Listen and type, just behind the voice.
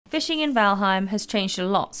Fishing in Valheim has changed a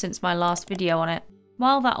lot since my last video on it.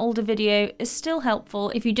 While that older video is still helpful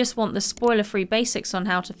if you just want the spoiler-free basics on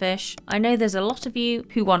how to fish, I know there's a lot of you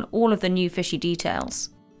who want all of the new fishy details.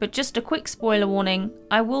 But just a quick spoiler warning,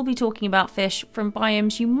 I will be talking about fish from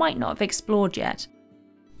biomes you might not have explored yet.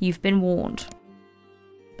 You've been warned.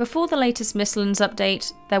 Before the latest Mistlands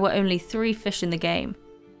update, there were only 3 fish in the game: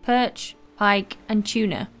 Perch, Pike and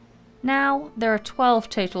Tuna. Now there are 12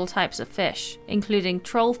 total types of fish, including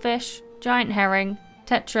trollfish, giant herring,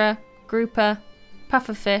 tetra, grouper,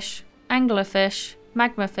 pufferfish, anglerfish,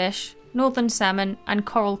 magmafish, northern salmon and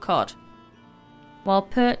coral cod. While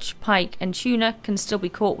perch, pike and tuna can still be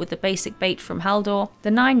caught with the basic bait from Haldor, the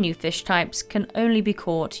 9 new fish types can only be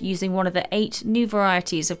caught using one of the 8 new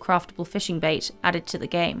varieties of craftable fishing bait added to the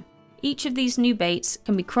game. Each of these new baits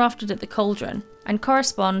can be crafted at the cauldron and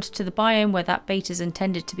correspond to the biome where that bait is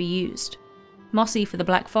intended to be used. Mossy for the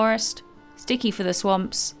Black Forest, sticky for the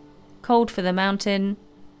swamps, cold for the mountain,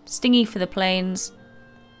 stingy for the plains,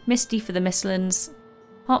 misty for the Mistlands,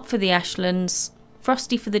 hot for the ashlands,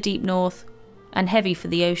 frosty for the deep north, and heavy for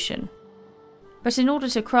the ocean. But in order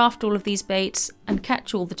to craft all of these baits and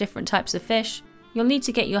catch all the different types of fish, you'll need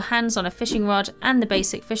to get your hands on a fishing rod and the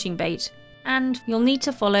basic fishing bait, and you'll need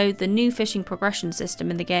to follow the new fishing progression system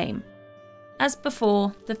in the game. As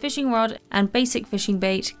before, the fishing rod and basic fishing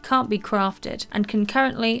bait can't be crafted and can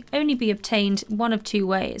currently only be obtained one of 2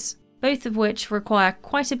 ways, both of which require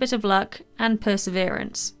quite a bit of luck and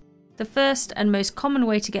perseverance. The first and most common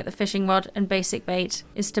way to get the fishing rod and basic bait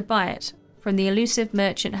is to buy it from the elusive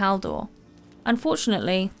merchant Haldor.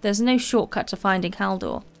 Unfortunately, there's no shortcut to finding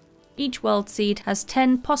Haldor. Each world seed has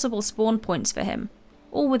 10 possible spawn points for him,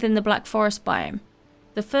 all within the Black Forest biome.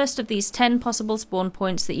 The first of these 10 possible spawn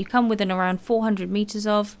points that you come within around 400 meters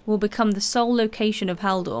of will become the sole location of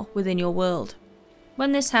Haldor within your world.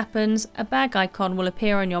 When this happens, a bag icon will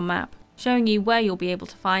appear on your map, showing you where you'll be able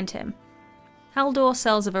to find him. Haldor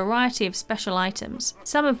sells a variety of special items,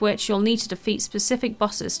 some of which you'll need to defeat specific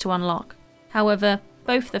bosses to unlock. However,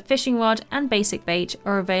 both the fishing rod and basic bait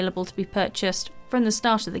are available to be purchased from the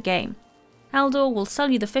start of the game. Haldor will sell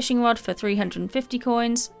you the fishing rod for 350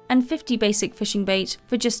 coins and 50 basic fishing bait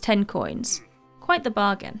for just 10 coins. Quite the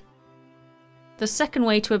bargain. The second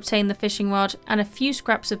way to obtain the fishing rod and a few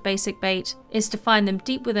scraps of basic bait is to find them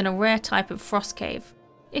deep within a rare type of frost cave.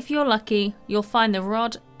 If you're lucky, you'll find the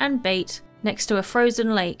rod and bait next to a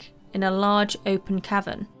frozen lake in a large open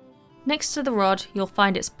cavern. Next to the rod, you'll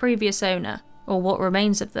find its previous owner, or what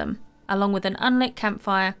remains of them, along with an unlit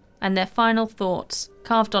campfire and their final thoughts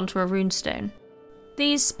carved onto a runestone.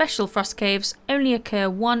 These special frost caves only occur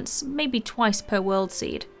once, maybe twice per world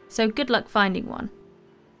seed, so good luck finding one.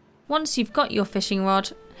 Once you've got your fishing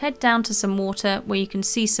rod, head down to some water where you can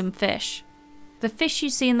see some fish. The fish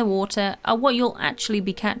you see in the water are what you'll actually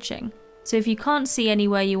be catching, so if you can't see any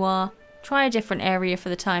where you are, try a different area for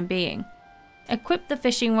the time being. Equip the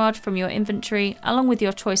fishing rod from your inventory along with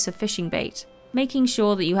your choice of fishing bait, making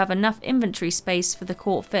sure that you have enough inventory space for the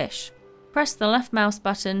caught fish. Press the left mouse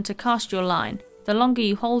button to cast your line. The longer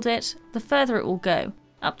you hold it, the further it will go,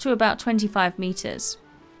 up to about 25 meters.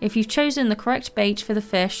 If you've chosen the correct bait for the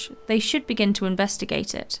fish, they should begin to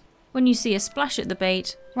investigate it. When you see a splash at the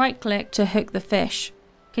bait, right-click to hook the fish.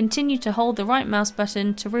 Continue to hold the right mouse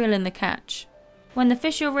button to reel in the catch. When the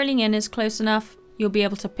fish you're reeling in is close enough, you'll be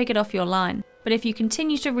able to pick it off your line, but if you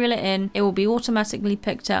continue to reel it in, it will be automatically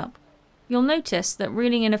picked up. You'll notice that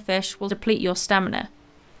reeling in a fish will deplete your stamina.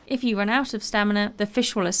 If you run out of stamina, the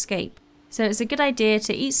fish will escape, so it's a good idea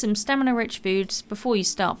to eat some stamina-rich foods before you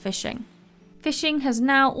start fishing. Fishing has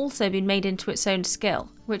now also been made into its own skill,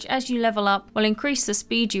 which as you level up will increase the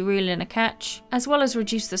speed you reel in a catch, as well as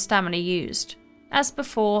reduce the stamina used. As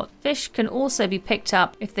before, fish can also be picked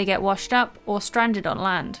up if they get washed up or stranded on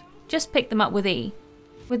land. Just pick them up with E.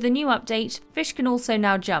 With the new update, fish can also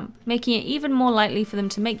now jump, making it even more likely for them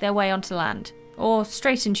to make their way onto land, or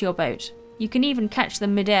straight into your boat. You can even catch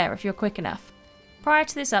them mid-air if you're quick enough. Prior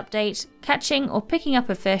to this update, catching or picking up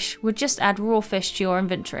a fish would just add raw fish to your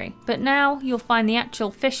inventory, but now you'll find the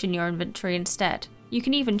actual fish in your inventory instead. You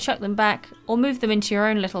can even chuck them back or move them into your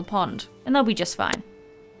own little pond, and they'll be just fine.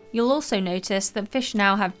 You'll also notice that fish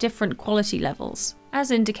now have different quality levels, as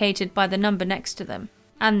indicated by the number next to them,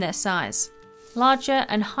 and their size. Larger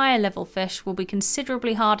and higher level fish will be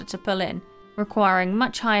considerably harder to pull in, requiring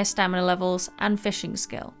much higher stamina levels and fishing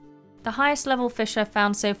skill. The highest level fish I've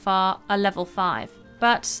found so far are level 5,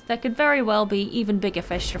 but there could very well be even bigger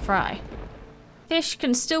fish to fry. Fish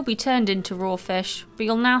can still be turned into raw fish, but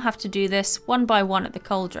you'll now have to do this one by one at the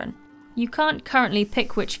cauldron. You can't currently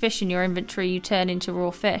pick which fish in your inventory you turn into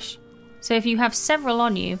raw fish. So if you have several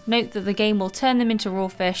on you, note that the game will turn them into raw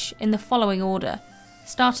fish in the following order,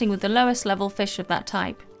 starting with the lowest level fish of that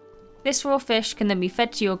type. This raw fish can then be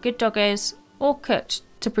fed to your good doggos or cooked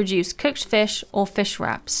to produce cooked fish or fish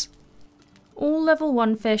wraps. All level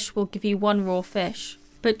 1 fish will give you 1 raw fish,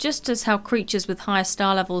 but just as how creatures with higher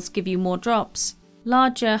star levels give you more drops,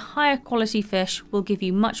 larger, higher quality fish will give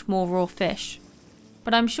you much more raw fish.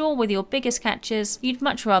 But I'm sure with your biggest catches, you'd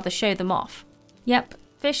much rather show them off. Yep,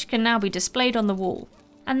 fish can now be displayed on the wall,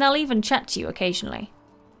 and they'll even chat to you occasionally.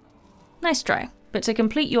 Nice try, but to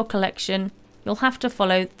complete your collection, you'll have to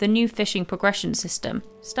follow the new fishing progression system,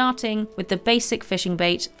 starting with the basic fishing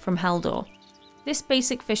bait from Haldor. This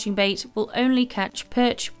basic fishing bait will only catch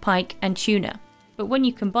perch, pike and tuna, but when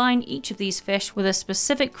you combine each of these fish with a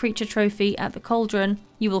specific creature trophy at the cauldron,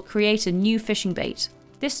 you will create a new fishing bait.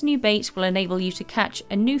 This new bait will enable you to catch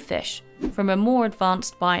a new fish from a more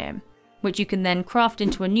advanced biome, which you can then craft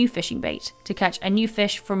into a new fishing bait to catch a new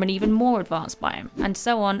fish from an even more advanced biome, and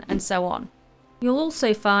so on and so on. You'll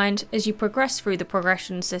also find, as you progress through the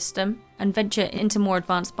progression system and venture into more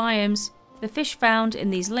advanced biomes, the fish found in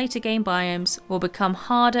these later game biomes will become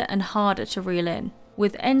harder and harder to reel in,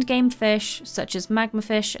 with endgame fish such as magma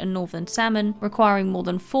fish and northern salmon requiring more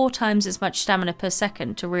than 4 times as much stamina per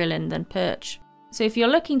second to reel in than perch. So if you're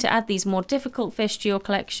looking to add these more difficult fish to your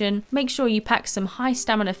collection, make sure you pack some high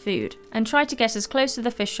stamina food and try to get as close to the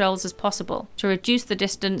fish shoals as possible to reduce the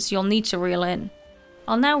distance you'll need to reel in.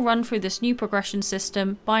 I'll now run through this new progression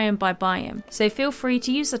system biome by biome, so feel free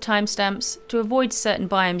to use the timestamps to avoid certain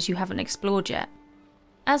biomes you haven't explored yet.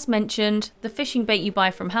 As mentioned, the fishing bait you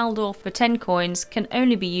buy from Haldor for 10 coins can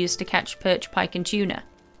only be used to catch perch, pike and tuna.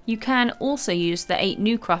 You can also use the 8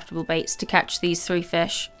 new craftable baits to catch these 3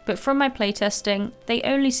 fish, but from my playtesting, they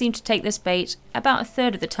only seem to take this bait about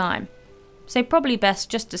 1/3 of the time, so probably best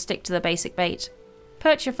just to stick to the basic bait.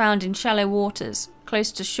 Perch are found in shallow waters,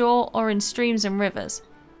 close to shore or in streams and rivers,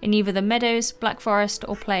 in either the meadows, black forest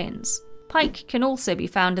or plains. Pike can also be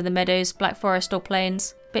found in the meadows, black forest or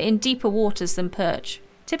plains, but in deeper waters than perch,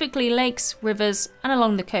 typically lakes, rivers and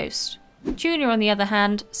along the coast. Tuna on the other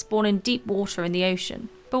hand spawn in deep water in the ocean,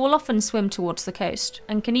 but will often swim towards the coast,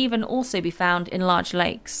 and can even also be found in large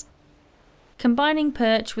lakes. Combining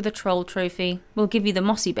perch with a troll trophy will give you the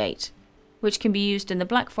mossy bait, which can be used in the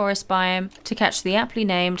Black Forest biome to catch the aptly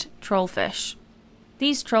named trollfish.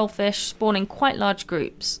 These trollfish spawn in quite large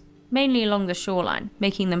groups, mainly along the shoreline,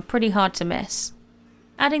 making them pretty hard to miss.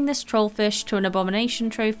 Adding this trollfish to an abomination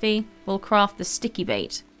trophy will craft the sticky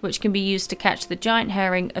bait, which can be used to catch the giant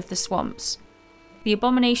herring of the swamps. The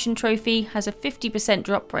abomination trophy has a 50%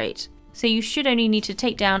 drop rate, so you should only need to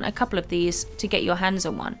take down a couple of these to get your hands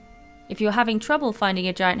on one. If you're having trouble finding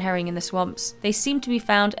a giant herring in the swamps, they seem to be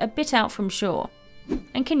found a bit out from shore.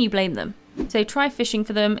 And can you blame them? So try fishing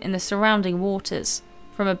for them in the surrounding waters,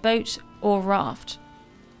 from a boat or raft.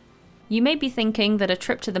 You may be thinking that a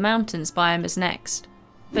trip to the mountains biome is next,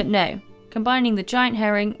 but no, combining the giant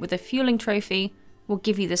herring with a fueling trophy will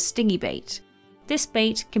give you the stingy bait. This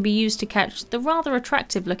bait can be used to catch the rather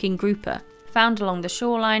attractive looking grouper found along the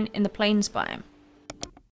shoreline in the plains biome.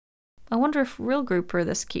 I wonder if real grouper are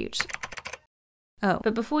this cute. Oh,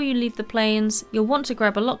 but before you leave the plains, you'll want to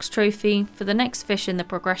grab a Lox trophy for the next fish in the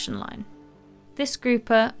progression line. This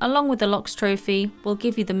grouper, along with the Lox trophy, will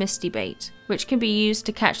give you the misty bait, which can be used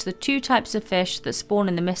to catch the 2 types of fish that spawn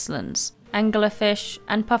in the Mistlands, anglerfish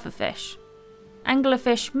and pufferfish.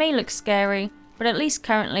 Anglerfish may look scary, but at least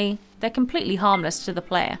currently, they're completely harmless to the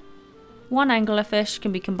player. 1 anglerfish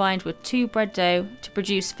can be combined with 2 bread dough to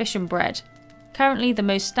produce fish and bread, currently the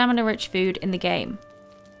most stamina-rich food in the game.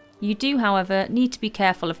 You do, however, need to be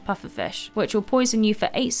careful of pufferfish, which will poison you for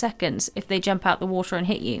 8 seconds if they jump out the water and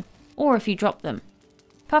hit you, or if you drop them.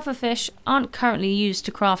 Pufferfish aren't currently used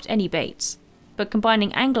to craft any baits, but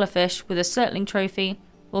combining anglerfish with a circling trophy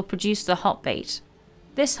will produce the hot bait.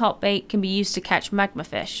 This hot bait can be used to catch magma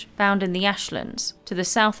fish, found in the Ashlands, to the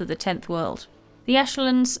south of the 10th world. The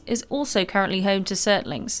Ashlands is also currently home to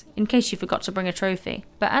Surtlings, in case you forgot to bring a trophy,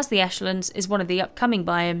 but as the Ashlands is one of the upcoming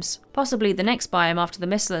biomes, possibly the next biome after the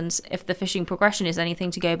Mistlands if the fishing progression is anything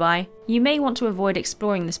to go by, you may want to avoid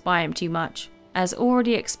exploring this biome too much, as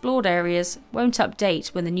already explored areas won't update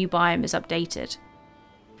when the new biome is updated.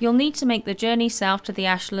 You'll need to make the journey south to the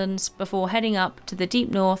Ashlands before heading up to the deep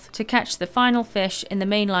north to catch the final fish in the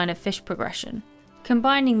main line of fish progression.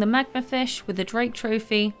 Combining the magma fish with the Drake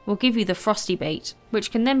trophy will give you the frosty bait,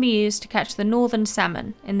 which can then be used to catch the northern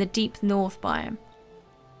salmon in the deep north biome.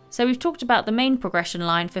 So we've talked about the main progression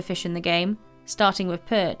line for fish in the game, starting with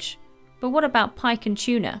perch, but what about pike and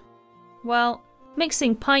tuna? Well,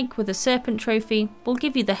 mixing pike with a serpent trophy will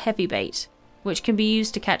give you the heavy bait, which can be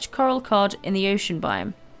used to catch coral cod in the ocean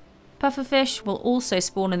biome. Pufferfish will also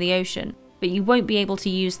spawn in the ocean, but you won't be able to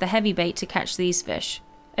use the heavy bait to catch these fish,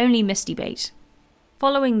 only misty bait.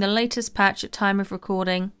 Following the latest patch at time of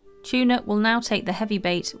recording, tuna will now take the heavy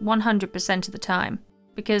bait 100% of the time,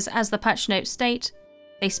 because as the patch notes state,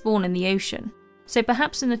 they spawn in the ocean. So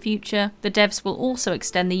perhaps in the future, the devs will also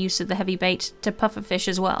extend the use of the heavy bait to pufferfish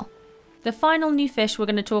as well. The final new fish we're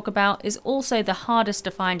going to talk about is also the hardest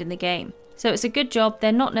to find in the game, so it's a good job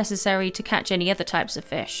they're not necessary to catch any other types of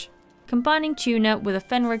fish. Combining tuna with a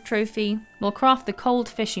Fenrig trophy will craft the cold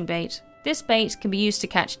fishing bait. This bait can be used to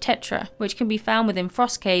catch tetra, which can be found within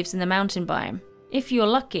frost caves in the mountain biome. If you're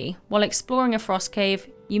lucky, while exploring a frost cave,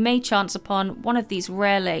 you may chance upon one of these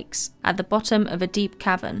rare lakes at the bottom of a deep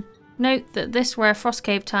cavern. Note that this rare frost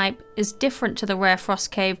cave type is different to the rare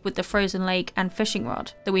frost cave with the frozen lake and fishing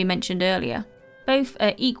rod that we mentioned earlier. Both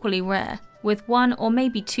are equally rare, with 1 or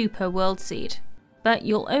maybe 2 per world seed, but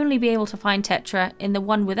you'll only be able to find tetra in the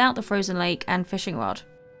one without the frozen lake and fishing rod.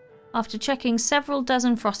 After checking several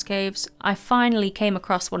dozen frost caves, I finally came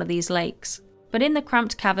across one of these lakes, but in the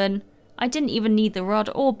cramped cavern, I didn't even need the rod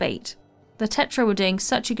or bait. The tetra were doing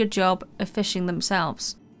such a good job of fishing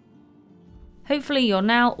themselves. Hopefully you're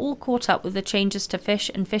now all caught up with the changes to fish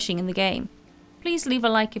and fishing in the game. Please leave a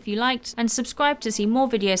like if you liked, and subscribe to see more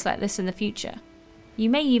videos like this in the future. You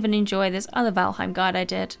may even enjoy this other Valheim guide I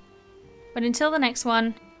did. But until the next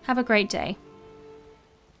one, have a great day.